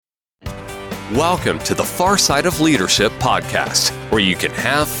Welcome to the Far Side of Leadership podcast, where you can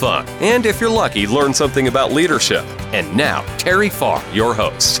have fun and, if you're lucky, learn something about leadership. And now, Terry Farr, your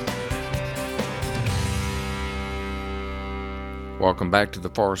host. Welcome back to the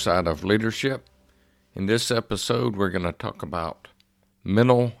Far Side of Leadership. In this episode, we're going to talk about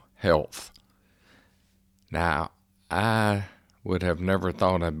mental health. Now, I would have never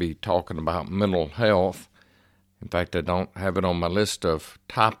thought I'd be talking about mental health. In fact, I don't have it on my list of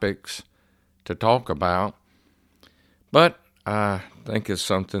topics to talk about, but I think it's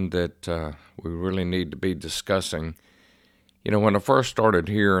something that we really need to be discussing. You know, when I first started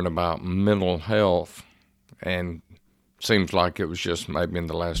hearing about mental health, and seems like it was just maybe in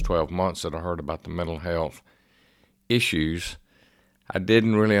the last 12 months that I heard about the mental health issues, I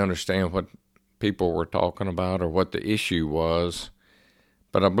didn't really understand what people were talking about or what the issue was,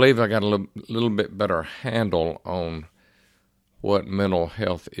 but I believe I got a little bit better handle on what mental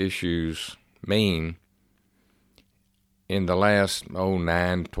health issues mean in the last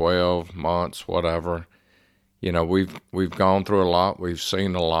 9, 12 months, whatever. You know, we've gone through a lot. We've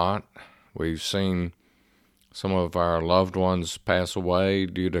seen a lot. We've seen some of our loved ones pass away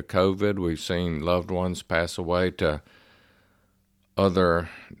due to COVID. We've seen loved ones pass away to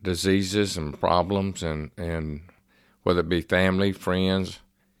other diseases and problems, and whether it be family, friends,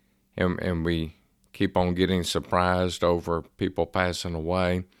 and we keep on getting surprised over people passing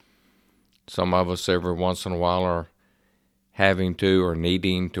away. Some of us every once in a while are having to or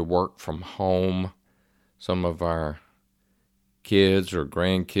needing to work from home. Some of our kids or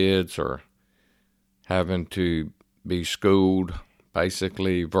grandkids are having to be schooled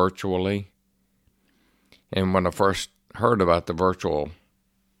basically virtually. And when I first heard about the virtual,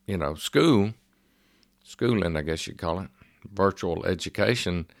 schooling, I guess you'd call it, virtual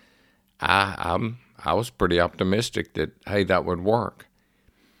education, I was pretty optimistic that, hey, that would work.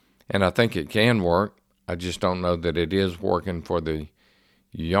 And I think it can work. I just don't know that it is working for the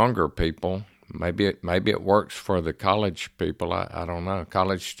younger people. Maybe it works for the college people. I don't know,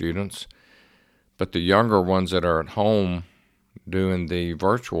 college students. But the younger ones that are at home doing the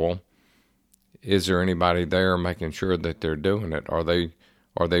virtual, is there anybody there making sure that they're doing it? Are they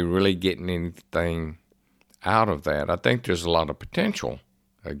really getting anything out of that? I think there's a lot of potential,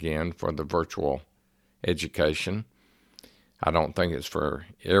 again, for the virtual education. I don't think it's for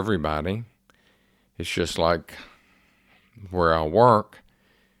everybody. It's just like where I work,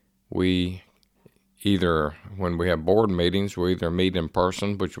 we either, when we have board meetings, we either meet in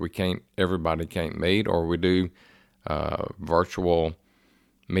person, which everybody can't meet, or we do virtual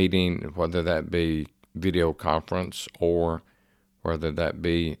meeting, whether that be video conference or whether that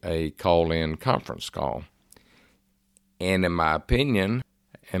be a call-in conference call. And in my opinion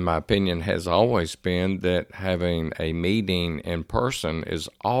has always been that having a meeting in person is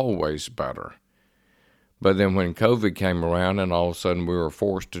always better. But then when COVID came around and all of a sudden we were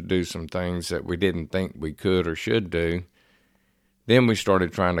forced to do some things that we didn't think we could or should do, then we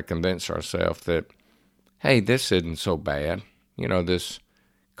started trying to convince ourselves that, hey, this isn't so bad. This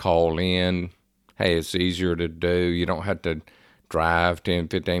call in, hey, it's easier to do. You don't have to drive 10,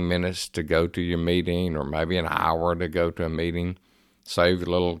 15 minutes to go to your meeting, or maybe an hour to go to a meeting. Save a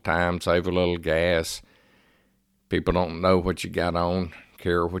little time, save a little gas. People don't know what you got on,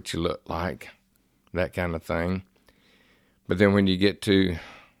 care what you look like, that kind of thing. But then when you get to,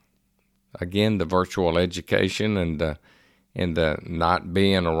 again, the virtual education and the not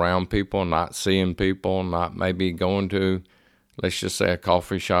being around people, not seeing people, not maybe going to, let's just say, a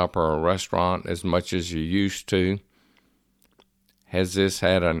coffee shop or a restaurant as much as you used to, has this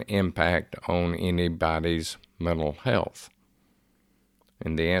had an impact on anybody's mental health?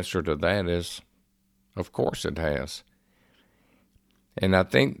 And the answer to that is, of course it has. And I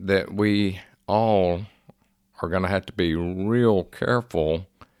think that we all are going to have to be real careful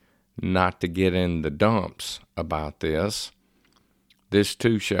not to get in the dumps about this. This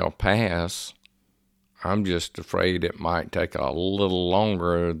too shall pass. I'm just afraid it might take a little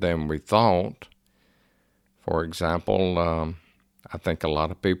longer than we thought. For example, I think a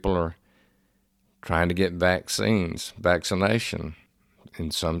lot of people are trying to get vaccination. In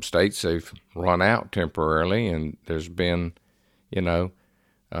some states, they've run out temporarily, and there's been, the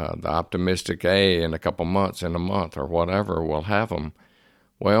optimistic, in a couple months, in a month, or whatever, we'll have them.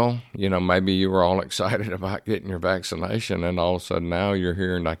 Well, maybe you were all excited about getting your vaccination, and all of a sudden now you're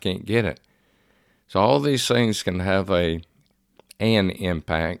hearing, I can't get it. So all these things can have an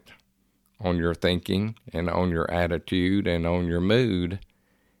impact on your thinking and on your attitude and on your mood.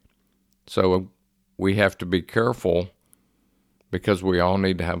 So we have to be careful, because we all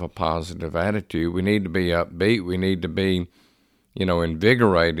need to have a positive attitude. We need to be upbeat. We need to be,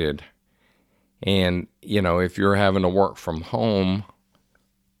 invigorated. And, if you're having to work from home,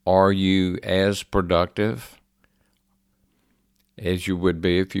 are you as productive as you would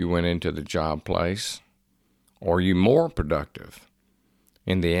be if you went into the job place? Or are you more productive?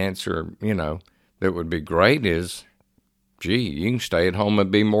 And the answer, that would be great is, you can stay at home and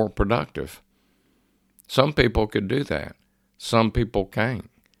be more productive. Some people could do that. Some people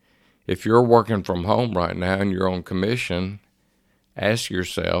can't. If you're working from home right now and you're on commission, ask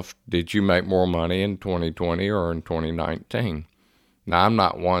yourself, did you make more money in 2020 or in 2019? Now, I'm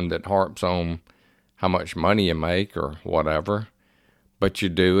not one that harps on how much money you make or whatever, but you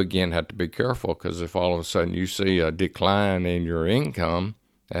do, again, have to be careful, because if all of a sudden you see a decline in your income,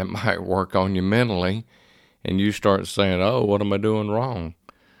 that might work on you mentally, and you start saying, oh, what am I doing wrong?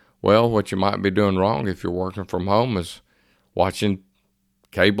 Well, what you might be doing wrong if you're working from home is watching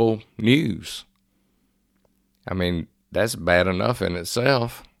cable news. I mean, that's bad enough in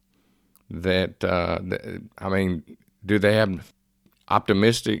itself. Do they have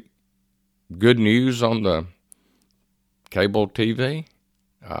optimistic, good news on the cable TV?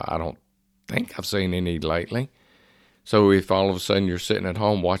 I don't think I've seen any lately. So if all of a sudden you're sitting at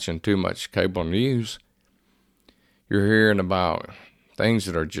home watching too much cable news, you're hearing about things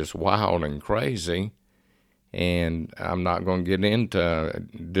that are just wild and crazy. And I'm not going to get into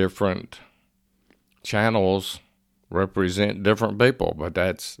different channels represent different people, but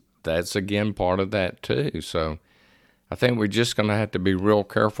that's again part of that too. So I think we're just going to have to be real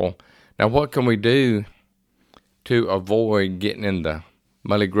careful. Now, what can we do to avoid getting in the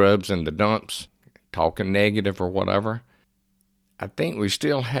mully grubs and the dumps, talking negative or whatever? I think we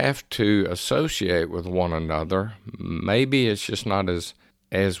still have to associate with one another. Maybe it's just not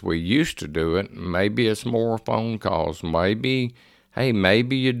as we used to do it. Maybe it's more phone calls. Maybe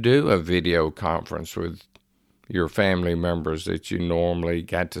you do a video conference with your family members that you normally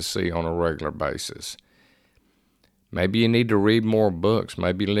got to see on a regular basis. Maybe you need to read more books.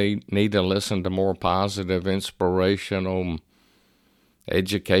 Maybe you need to listen to more positive, inspirational,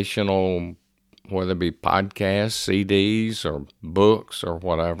 educational, whether it be podcasts, CDs, or books, or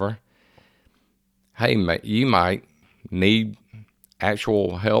whatever. You might need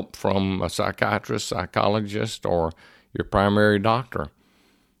actual help from a psychiatrist, psychologist, or your primary doctor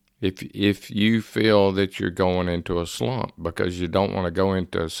if you feel that you're going into a slump, because you don't want to go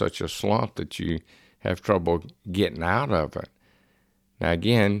into such a slump that you have trouble getting out of it. Now,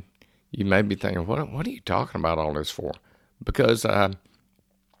 again, you may be thinking, what are you talking about all this for? Because I'm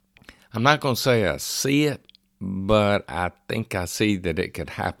not going to say I see it, but I think I see that it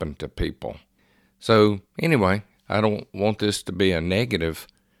could happen to people. So anyway, I don't want this to be a negative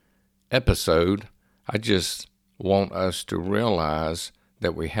episode. I just want us to realize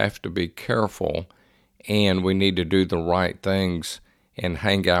that we have to be careful, and we need to do the right things and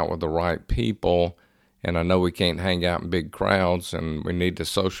hang out with the right people. And I know we can't hang out in big crowds, and we need to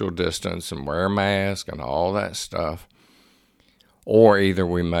social distance and wear a mask and all that stuff. Or either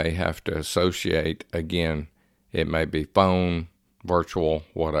we may have to associate, again, it may be phone, virtual,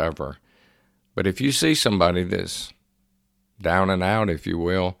 whatever. But if you see somebody that's down and out, if you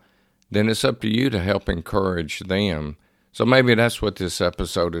will, then it's up to you to help encourage them. So maybe that's what this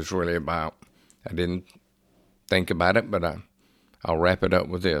episode is really about. I didn't think about it, but I'll wrap it up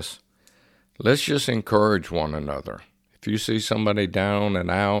with this. Let's just encourage one another. If you see somebody down and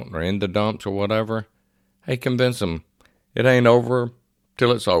out or in the dumps or whatever, hey, convince them it ain't over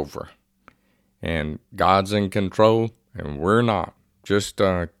till it's over. And God's in control, and we're not. Just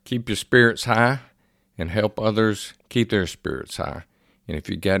keep your spirits high and help others keep their spirits high. And if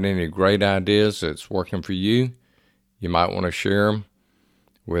you got any great ideas that's working for you, you might want to share them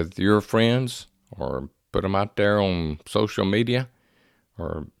with your friends or put them out there on social media,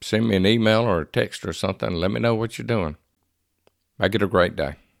 or send me an email or a text or something. Let me know what you're doing. Make it a great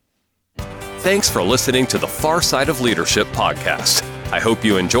day. Thanks for listening to the Far Side of Leadership podcast. I hope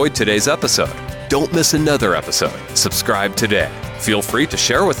you enjoyed today's episode. Don't miss another episode. Subscribe today. Feel free to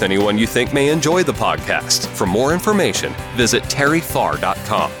share with anyone you think may enjoy the podcast. For more information, visit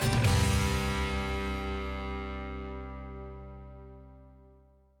terryfarr.com.